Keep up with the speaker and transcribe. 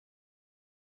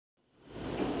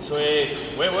Sweet.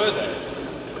 Where were they?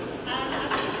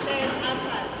 Upstairs,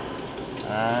 outside.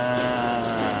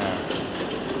 Ah.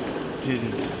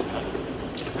 Didn't.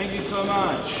 Thank you so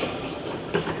much.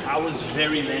 I was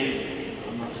very lazy.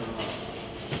 I'm not gonna lie.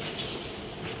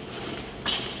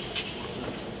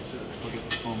 Look at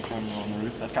the film camera on the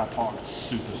roof. That guy parked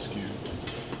super skewed.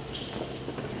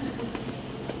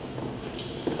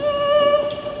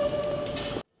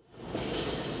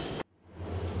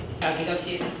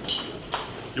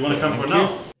 You want to come for it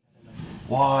now?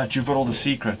 What? You've got all the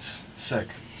secrets. Sick.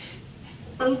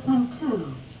 I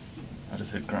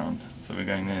just hit ground, so we're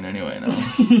going in anyway now.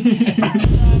 A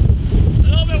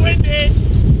little bit windy,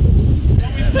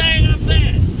 but we're staying up there. I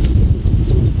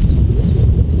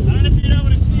don't know if you're able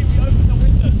to see, we opened the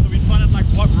window so we find out like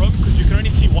what room, because you can only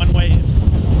see one way in.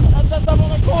 That's up on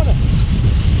the corner.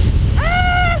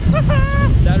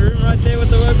 That room right there with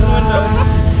the open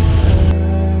window.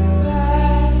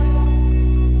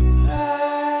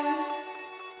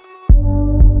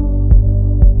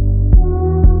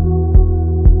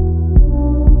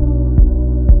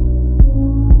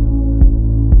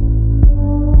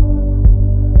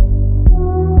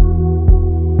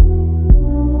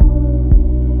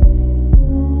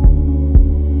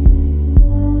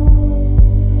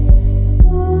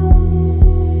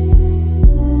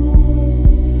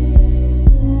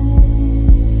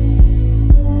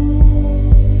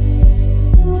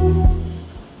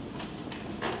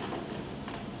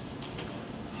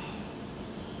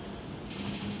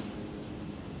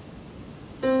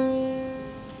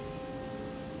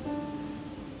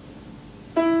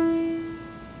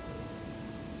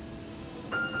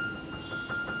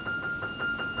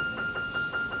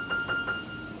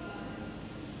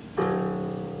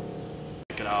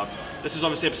 Out. This is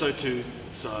obviously episode 2,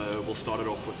 so we'll start it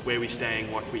off with where we're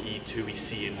staying, what we eat, who we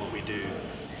see, and what we do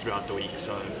throughout the week.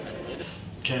 So,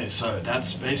 okay, so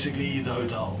that's basically the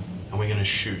hotel, and we're gonna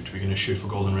shoot. We're gonna shoot for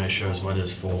Golden Ratio as well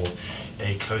as for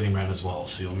a clothing brand as well.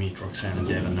 So you'll meet Roxanne and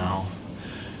Devin now.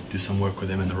 Do some work with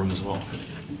them in the room as well.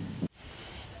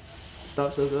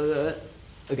 Stop.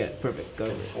 Okay, perfect.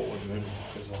 Go forward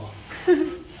as well.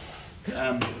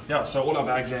 Yeah, so all our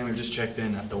bags in. We've just checked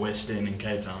in at the Westin in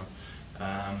Cape Town.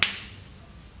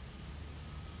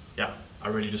 Yeah, I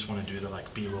really just want to do the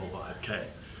like B-roll vibe, okay?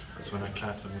 Because when I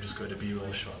clap them, we'll just go to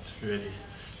B-roll shot, ready?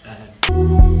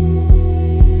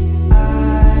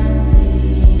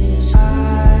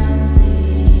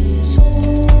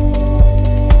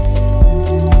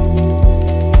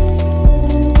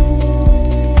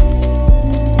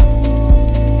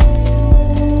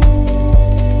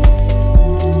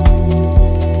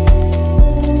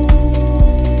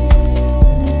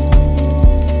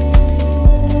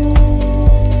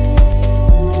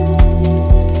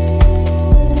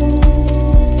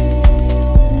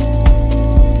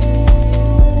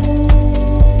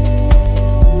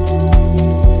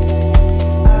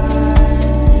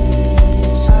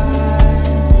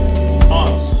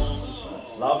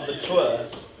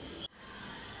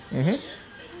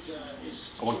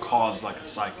 I want cars like a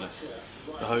cyclist.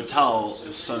 The hotel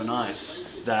is so nice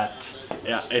that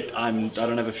yeah, I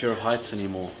don't have a fear of heights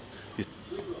anymore. It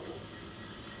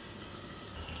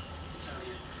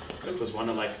was one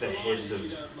of like the heads of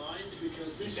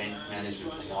event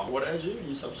management. What age are you? Can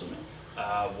you stop something?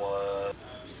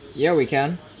 Yeah, we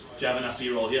can. Do you have enough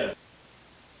B-roll here?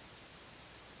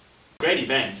 Great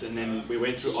event, and then we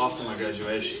went through after my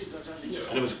graduation,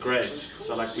 and it was great.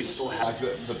 So like we still have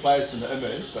like the place in the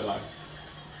image, but like,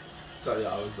 so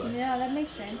yeah, I was like, yeah, that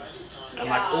makes sense. And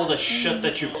like all the shit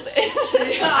that you.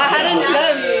 I hadn't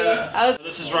known. So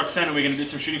this is Roxanne, and we're gonna do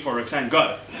some shooting for Roxanne.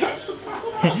 Go.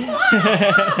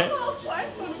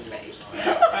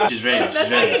 She's ready. She's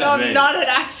ready. She's ready. Not an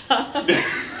actor.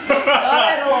 Not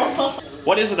at all.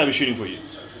 What is it that we're shooting for you?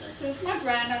 So it's my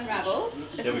brand Unraveled.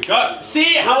 There we go.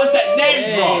 See, how is that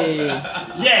name from?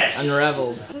 Yes.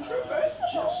 Unraveled. It's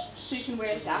reversible, so you can wear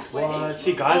it that way. What?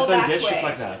 See, guys or don't that get shit way.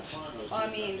 like that. I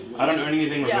mean, I don't own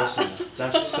anything reversible. Yeah.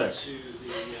 That's sick.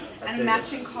 And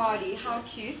matching cardi, how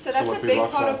cute. So that's a big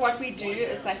part of what we do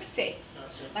is like sets.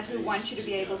 Like we want you to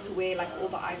be able to wear like all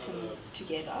the items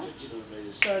together.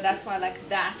 So that's why like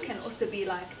that can also be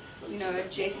like, you know,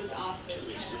 Jess's outfit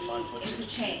can be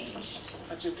interchanged.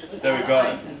 There we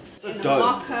go. In the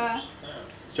locker.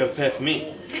 Do you have a pair for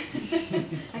me?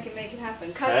 I can make it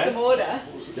happen. Custom order.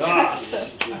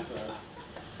 Yes.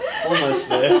 Almost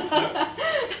there.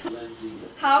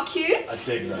 How cute? I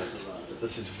dig that.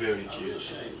 This is very cute.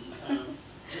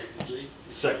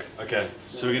 Sick. Okay,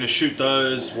 so we're gonna shoot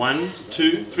those 1,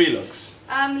 2, 3 looks.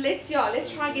 Let's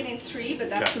try getting 3, but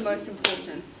that's the most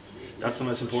important. That's the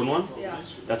most important one? Yeah.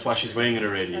 That's why she's wearing it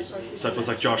already. That's why she's So it was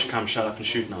like, Josh, come shut up and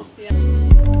shoot now. Yeah.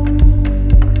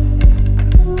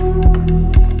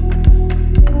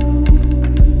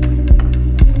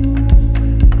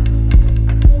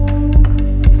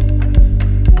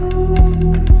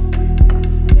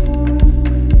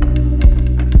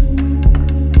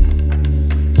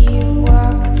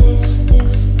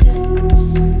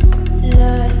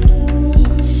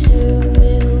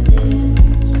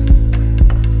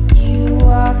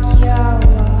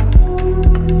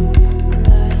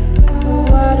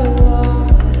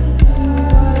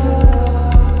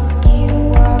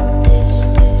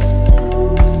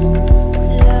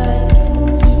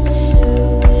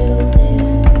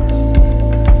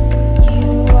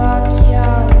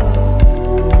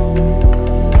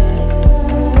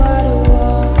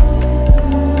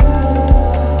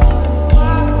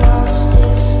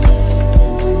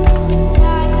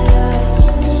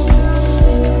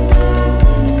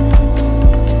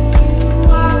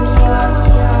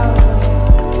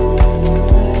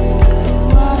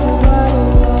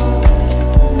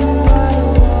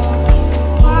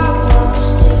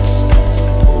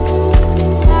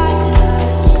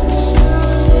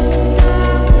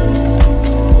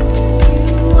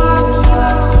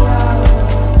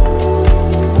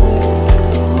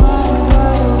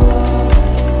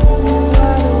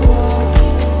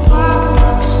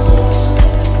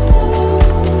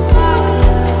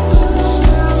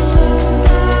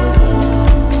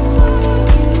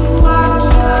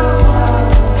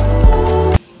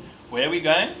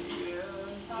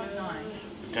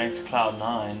 Going to Cloud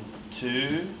 9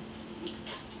 to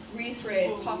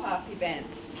Rethread pop-up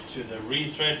events. to the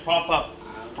Rethread pop-up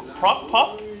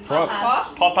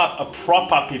a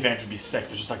prop-up event would be sick.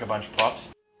 It's just like a bunch of props.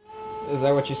 Is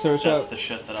that what you search That's up? the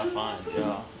shit that I find.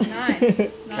 Yeah. Nice.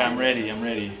 Okay, I'm ready. I'm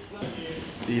ready.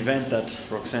 The event that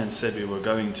Roxanne said we were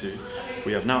going to,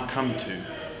 we have now come to,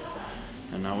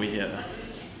 and now we're here.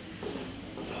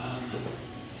 How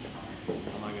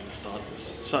am I going to start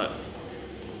this? So,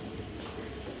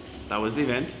 that was the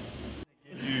event.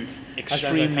 You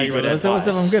extremely good advice.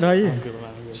 I'm good, how are you?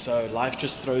 So life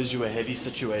just throws you a heavy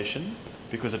situation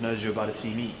because it knows you're about to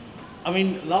see me. I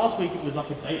mean, last week it was like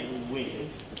a date, it was weird.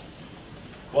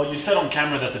 Well, you said on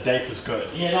camera that the date was good.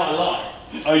 Yeah, no, I lied.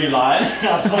 Oh, you lied?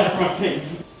 I lied for a team.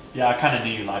 Yeah, I kind of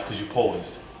knew you lied because you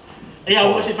paused. Yeah, I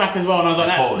watched it back as well and I was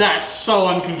like, that's so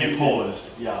unconvincing. You paused,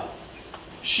 yeah.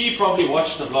 She probably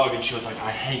watched the vlog and she was like,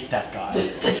 I hate that guy.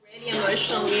 Really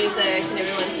emotional music and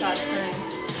everyone starts crying.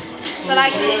 So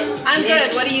like, I'm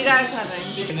good. What are you guys having?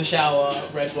 In the shower,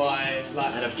 red wine,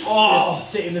 like,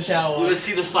 just sit in the shower. You would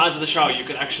see the size of the shower. You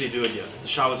could actually do it here. The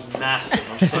shower's massive.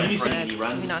 I'm so afraid he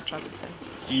runs. Not drop it, so.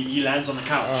 He lands on the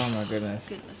couch. Oh my goodness.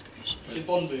 Goodness gracious. It's a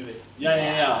Bond movie.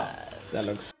 Yeah. That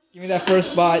looks... Give me that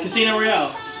first bite. Casino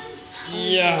Royale.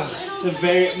 Yeah. It's a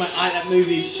very, that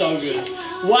movie is so good.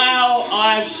 Wow,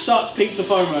 I have such pizza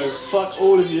FOMO. Fuck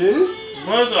all of you.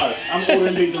 Where's that? I'm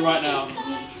ordering pizza right now.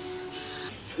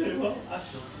 Well, I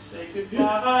shall say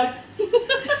goodbye.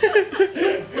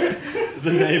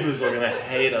 The neighbours are gonna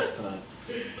hate us tonight.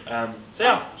 So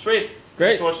yeah, sweet.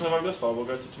 Great. Thanks for watching the vlog this far. We'll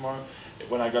go to tomorrow.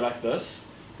 When I go like this,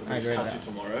 we'll just cut to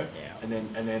tomorrow, Yeah.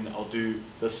 and then I'll do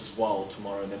this as well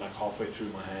tomorrow, and then like halfway through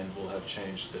my hand will have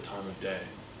changed the time of day.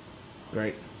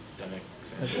 Great. That makes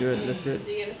That's sense. good, that's good. So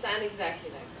you're gonna stand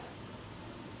exactly like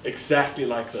that. Exactly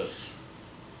like this.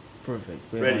 Perfect.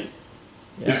 Ready?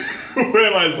 Yeah. Where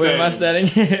am I standing? Where am I standing?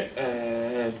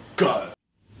 And go.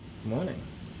 Morning.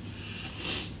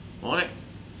 Morning.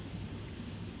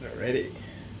 Not ready.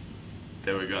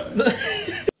 There we go.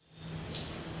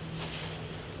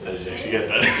 How did you actually get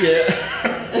that?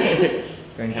 Yeah.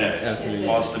 Going to absolutely.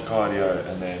 Fasted cardio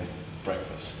and then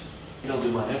breakfast. He'll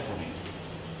do my hair for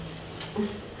me.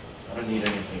 I don't need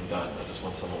anything done. I just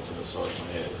want someone to massage my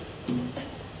head.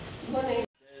 Morning.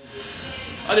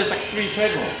 Oh, there's like 3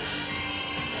 treadmills.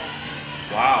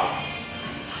 Wow.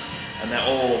 And they're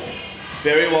all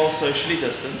very well socially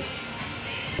distanced.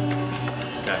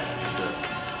 Okay, let's do it.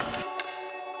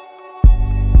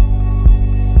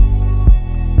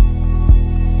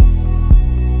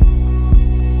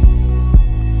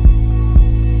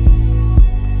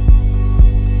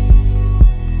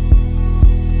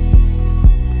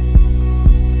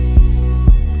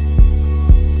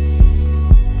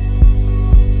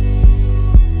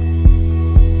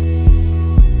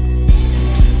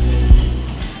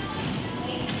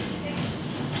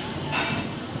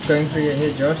 It's going for your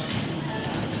head, Josh. I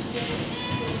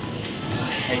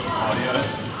hate cardio.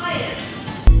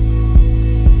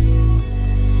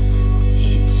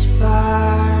 It's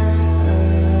far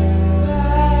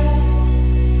away.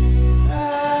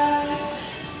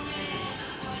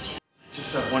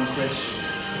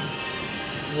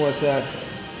 What's that?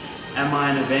 Am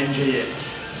I an Avenger yet?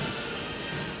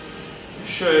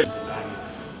 Sure.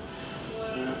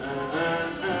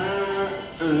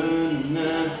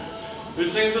 Who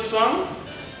sings the song?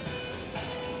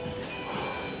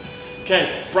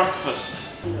 Okay, breakfast.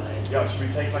 Yeah, should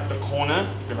we take like the corner?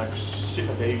 Be like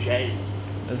super beige.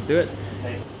 Let's do it.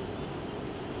 Okay.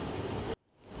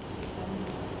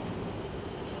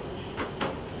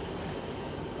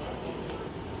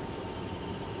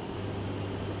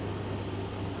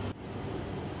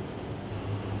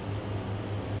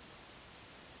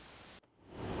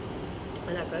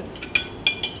 Isn't that good?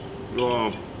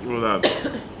 Oh, look at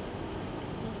that.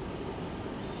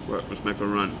 Right, let's make a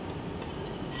run.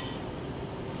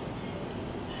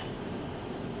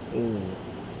 Ooh.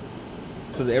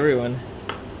 So to everyone.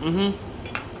 Mm-hmm.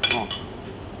 Oh.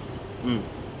 Mm.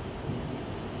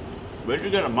 Where'd you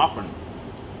get a muffin?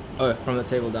 Oh, from the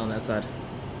table down that side.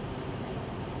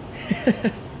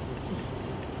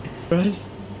 Right?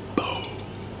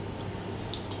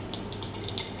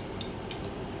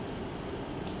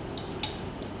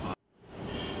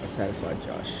 Satisfied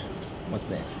Josh. What's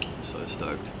next? So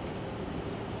stoked.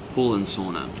 Pool and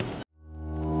sauna.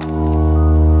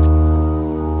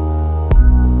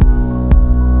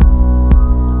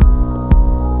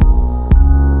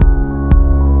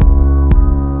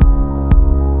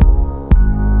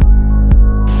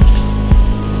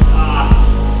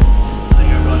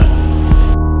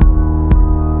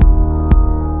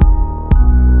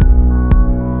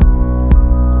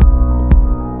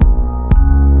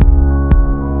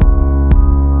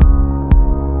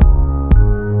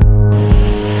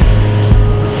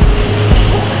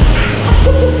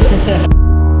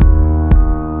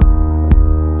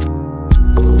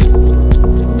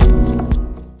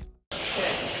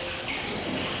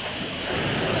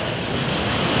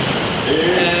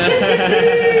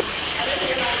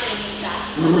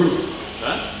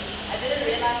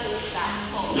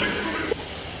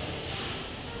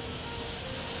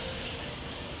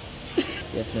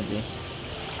 Definitely.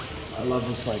 I love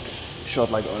this like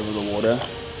shot like over the water,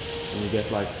 and you get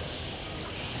like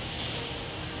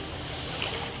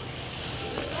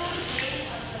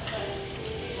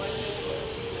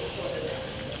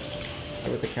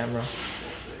With the camera.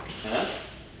 Huh?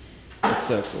 It's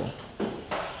so cool. I'm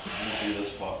gonna do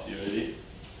this part. You ready?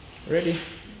 Ready?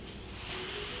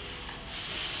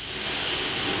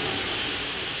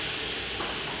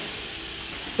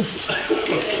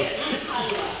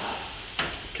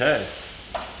 Okay.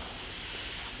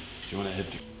 Do you want to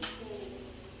hit?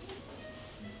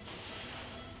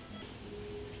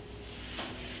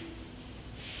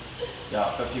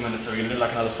 Yeah, 15 minutes. So we're gonna do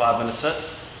like another 5 minute set.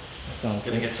 Sounds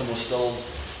Gonna good. get some more stills.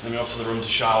 Then we're off to the room to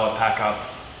shower, pack up,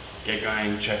 get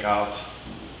going, check out.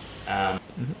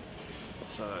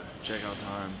 So checkout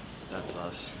time. That's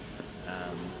us.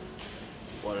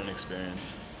 What an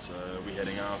experience. So we're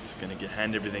heading out. Gonna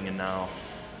hand everything in now,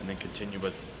 and then continue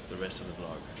with the rest of the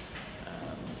vlog.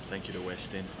 Thank you to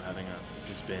Westin for having us. This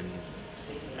has been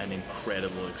an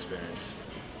incredible experience.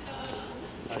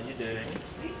 How are you doing?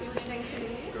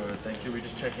 Good, thank you. We're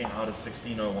just checking out of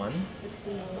 1601.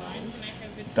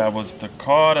 1601. That was the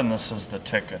card, and this is the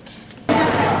ticket. Be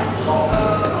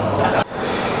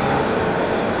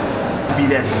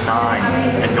there at 9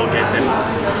 and you'll get them.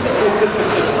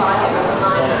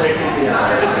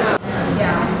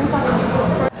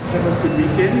 Have a good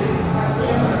weekend.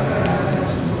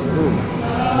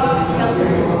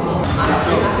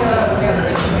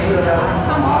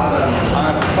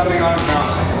 Something on now.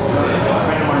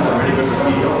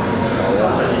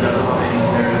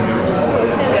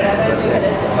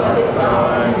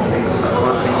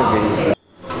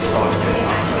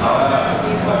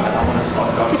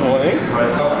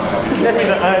 Let me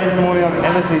know in the morning. I've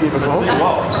never seen you before.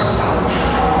 Wow.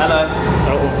 Hello.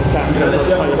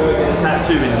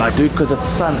 Tattoo in like, dude, because it's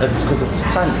sun. Because it's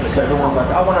sunny. Because everyone's like,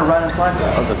 I want to run and climb.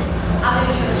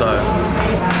 So.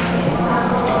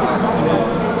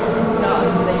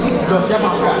 Josh, you have my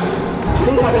straps.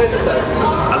 Things like an episode.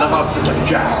 I love how it's just like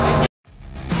jacked.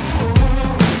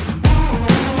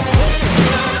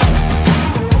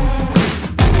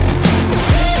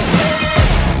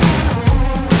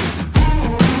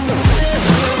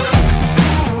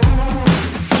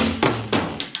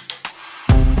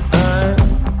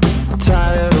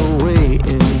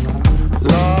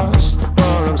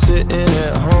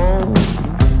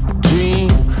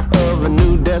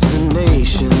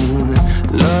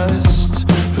 Lust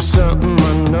for something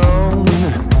unknown.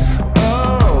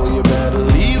 Oh, you're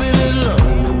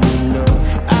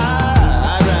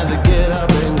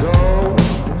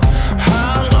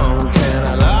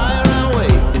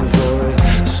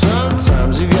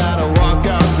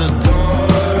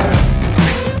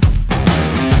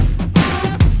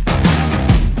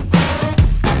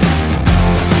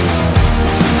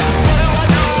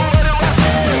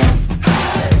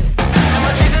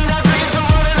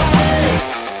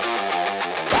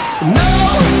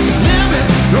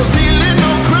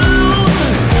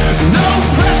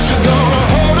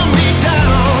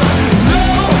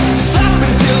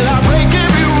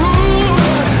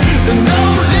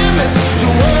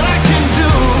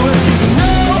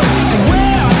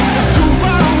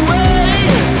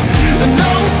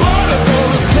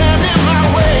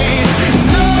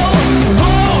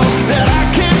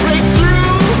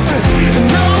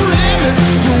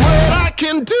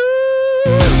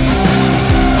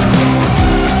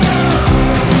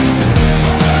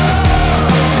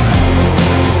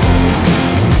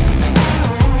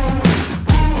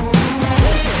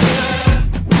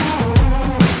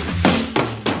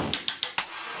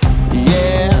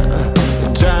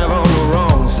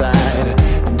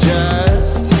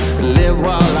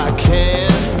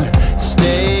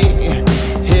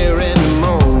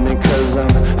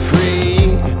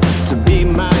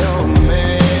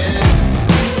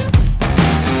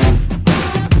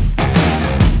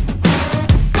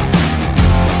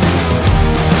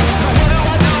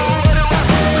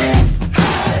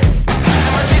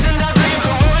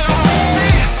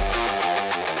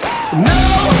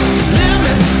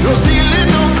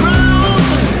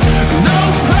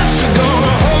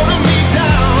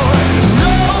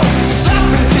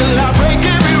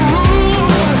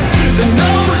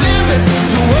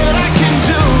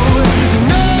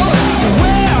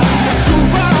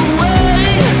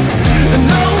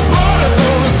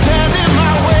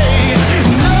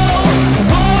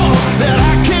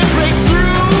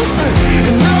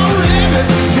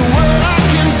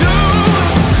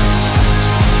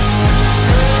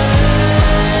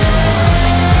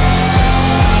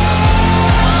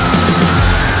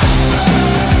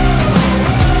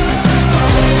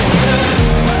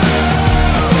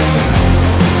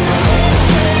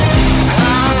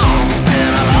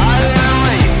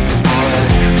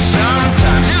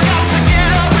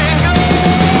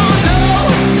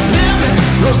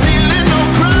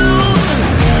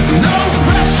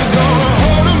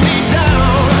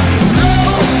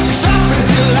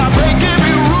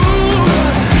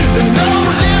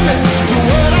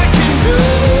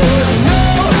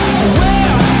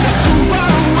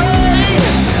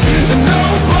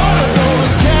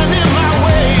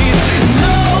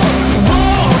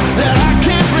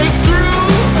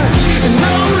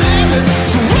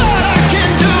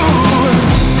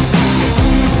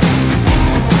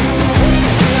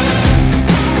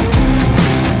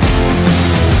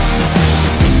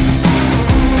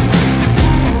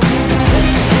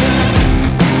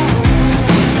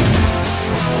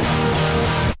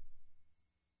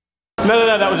No,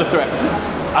 that was a threat.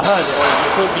 I heard it. You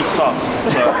called me soft,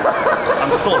 so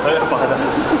I'm still hurt by that.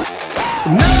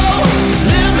 No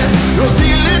limits, no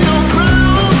ceiling, no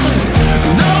ground.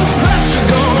 No pressure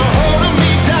gonna hold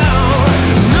me down.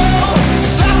 No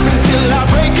stopping till I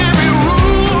break every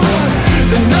rule.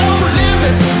 No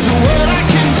limits to what I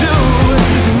can do.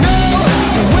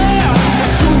 Nowhere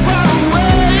is too far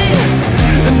away.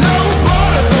 No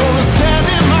border gonna stand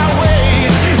in my way.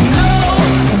 No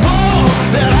wall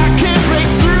that I can't break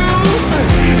through.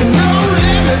 No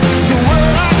limits to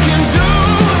what I can do.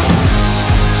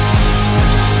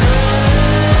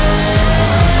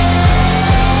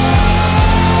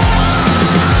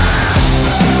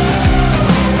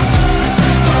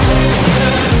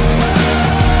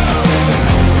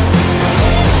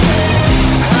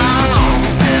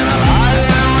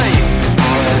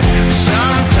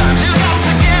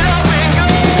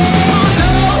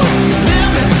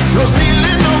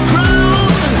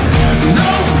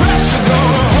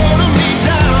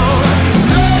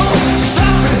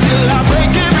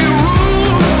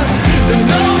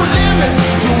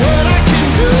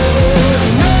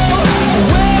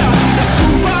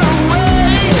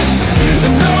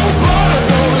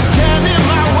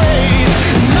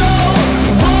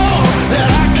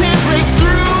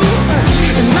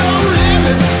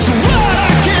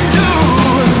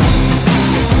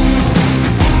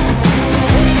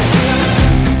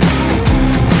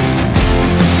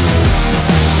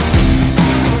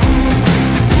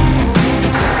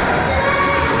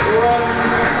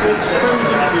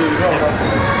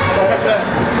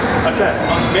 Okay,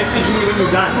 message me when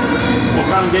you're done. We'll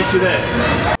come and get you there.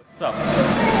 What's up?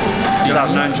 Dude,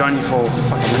 I've known Johnny for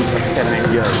like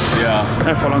 7-8 years. Yeah.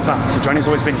 No, for a long time. So Johnny's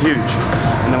always been huge.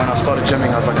 And then when I started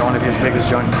gymming, I was like, I want to be as big as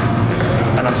Johnny.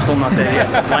 And I'm still not there yet.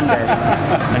 One day.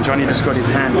 And Johnny just got his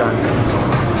hand done.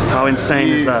 How insane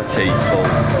is that?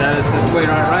 That is wait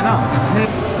right now.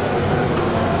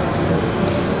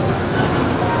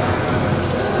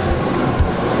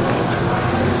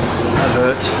 That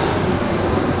hurt.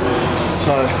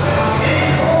 So,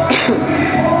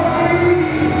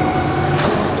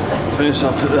 finish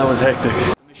up, that was hectic.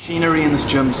 The machinery in this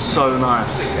gym's so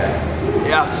nice.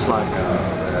 Yes, like.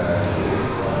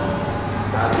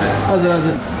 How's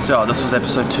it? So, this was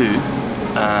episode 2. Do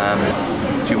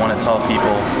you want to tell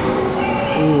people?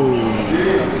 Ooh.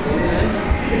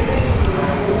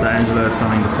 So Angela has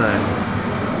something to say.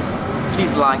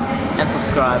 Please like and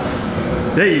subscribe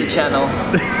Hey! to the channel.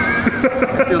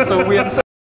 It feels so weird saying